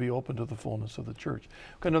 to be open to the fullness of the church.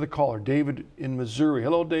 We've got another caller, David in Missouri.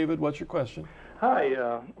 Hello, David. What's your question?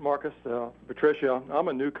 Hi, Marcus, Patricia. I'm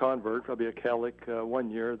a new convert. I'll be a Catholic 1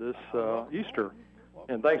 year this Easter.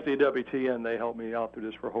 And thanks to EWTN, they helped me out through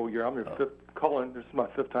this for a whole year. I'm your fifth calling. This is my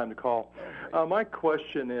fifth time to call. My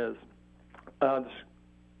question is,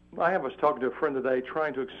 I was talking to a friend today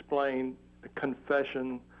trying to explain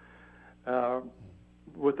confession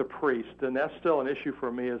with the priest, and that's still an issue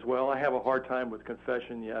for me as well. I have a hard time with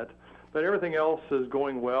confession yet, but everything else is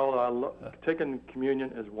going well. Taking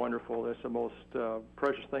communion is wonderful. It's the most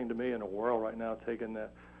precious thing to me in the world right now, taking the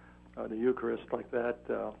Eucharist like that,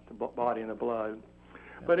 the body and the blood.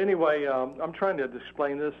 But anyway, I'm trying to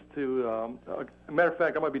explain this to, a matter of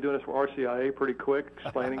fact, I'm going to be doing this for RCIA pretty quick,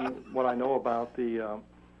 explaining what I know about the...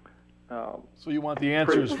 so you want the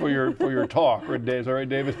answers for your talk, right, Dave? Is that right,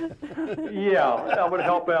 David? Yeah, I would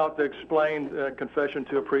help out to explain confession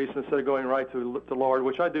to a priest instead of going right to the Lord,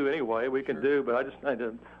 which I do anyway. We can do, but I just need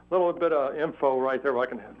a little bit of info right there where I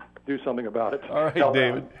can do something about it. All right,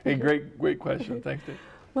 David. Hey, great question. Thanks, Dave.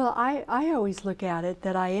 Well, I always look at it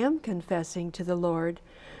that I am confessing to the Lord,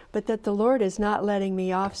 but that the Lord is not letting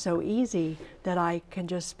me off so easy that I can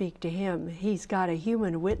just speak to Him. He's got a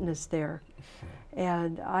human witness there.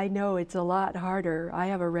 And I know it's a lot harder. I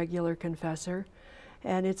have a regular confessor,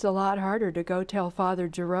 and it's a lot harder to go tell Father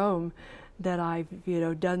Jerome that I've,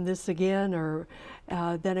 done this again, or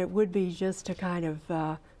than it would be just to kind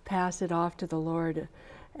of pass it off to the Lord.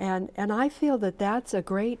 And I feel that that's a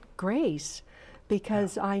great grace,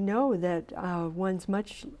 because I know that one's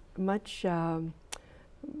much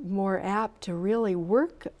more apt to really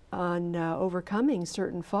work on overcoming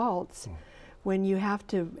certain faults when you have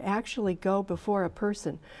to actually go before a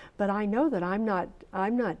person. But I know that I'm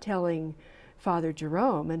not telling Father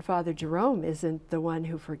Jerome, and Father Jerome isn't the one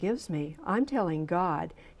who forgives me. I'm telling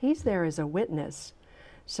God. He's there as a witness,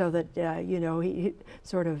 so that he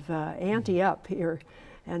sort of ante up here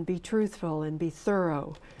and be truthful and be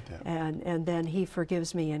thorough, and then He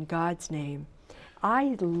forgives me in God's name.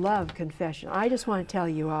 I love confession. I just want to tell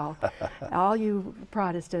you all you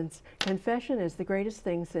Protestants, confession is the greatest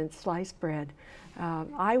thing since sliced bread.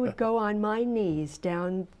 I would go on my knees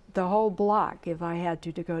down the whole block if I had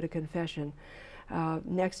to go to confession.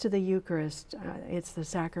 Next to the Eucharist, it's the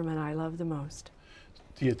sacrament I love the most.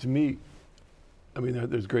 Yeah, to me, I mean,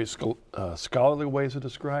 there's great scholarly ways to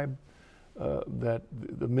describe that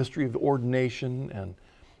the mystery of ordination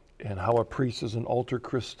and how a priest is an alter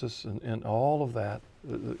Christus and all of that,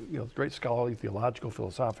 great scholarly, theological,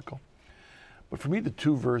 philosophical. But for me, the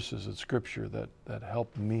two verses of Scripture that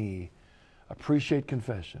helped me appreciate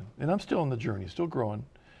confession, and I'm still on the journey, still growing,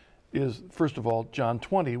 is first of all, John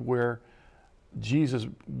 20, where Jesus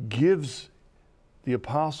gives the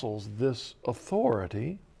apostles this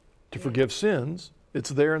authority to forgive sins.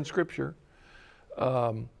 It's there in Scripture.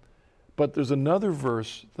 But there's another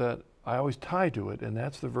verse that I always tie to it, and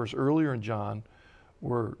that's the verse earlier in John,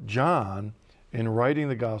 where John, in writing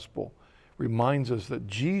the gospel, reminds us that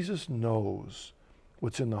Jesus knows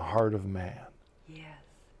what's in the heart of man. Yes.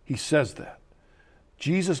 He says that.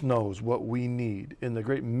 Jesus knows what we need in the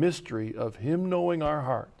great mystery of Him knowing our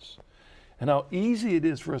hearts. And how easy it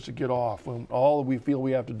is for us to get off when all we feel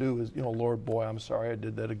we have to do is, Lord, boy, I'm sorry I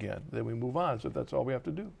did that again. Then we move on, so that's all we have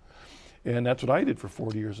to do. And that's what I did for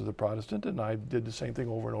 40 years as a Protestant, and I did the same thing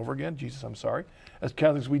over and over again. Jesus, I'm sorry. As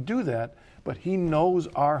Catholics, we do that, but He knows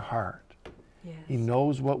our heart. Yes. He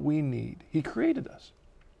knows what we need. He created us,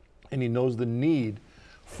 and He knows the need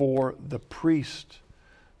for the priest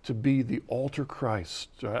to be the alter Christ.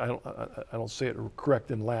 I don't say it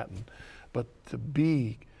correct in Latin, but to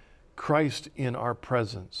be Christ in our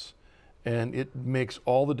presence. And it makes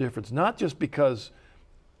all the difference, not just because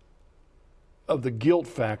of the guilt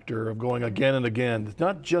factor of going again and again. It's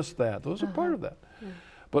not just that. Those are part of that. Yeah.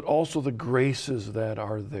 But also the graces that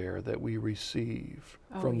are there that we receive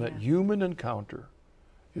from that human encounter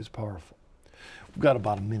is powerful. We've got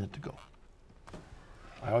about a minute to go.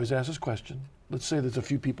 I always ask this question. Let's say there's a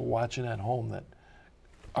few people watching at home that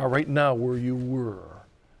are right now where you were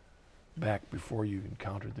back before you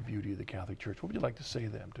encountered the beauty of the Catholic Church. What would you like to say to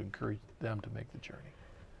them to encourage them to make the journey?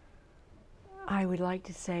 I would like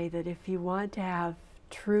to say that if you want to have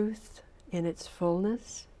truth in its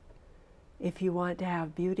fullness, if you want to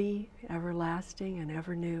have beauty everlasting and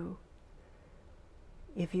ever new,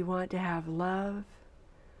 if you want to have love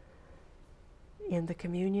in the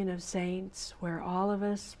communion of saints, where all of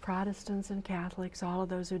us, Protestants and Catholics, all of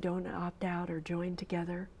those who don't opt out are joined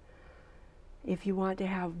together, if you want to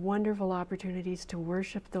have wonderful opportunities to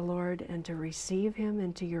worship the Lord and to receive Him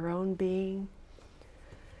into your own being,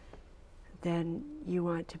 then you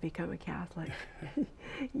want to become a Catholic.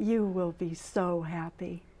 You will be so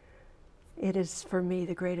happy. It is, for me,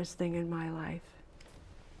 the greatest thing in my life.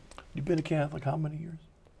 You've been a Catholic how many years?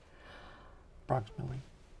 Approximately.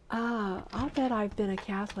 I'll bet I've been a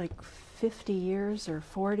Catholic 50 years or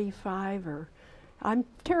 45 or I'm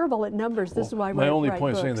terrible at numbers. This is why I my only write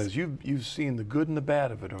point of saying books. that is you've seen the good and the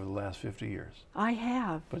bad of it over the last 50 years. I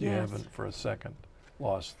have, But yes. you haven't for a second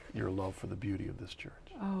lost your love for the beauty of this church.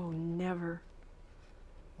 Oh, never.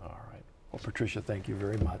 All right. Well, Patricia, thank you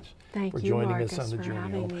very much Thank for you, joining Marcus, us on the for journey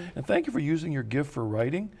having home. me. And thank you for using your gift for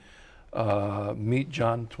writing. Meet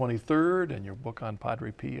John XXIII and your book on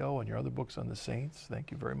Padre Pio and your other books on the saints.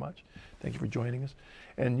 Thank you very much. Thank you for joining us.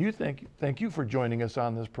 And thank you for joining us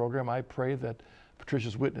on this program. I pray that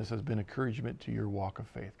Patricia's witness has been encouragement to your walk of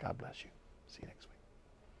faith. God bless you. See you next week.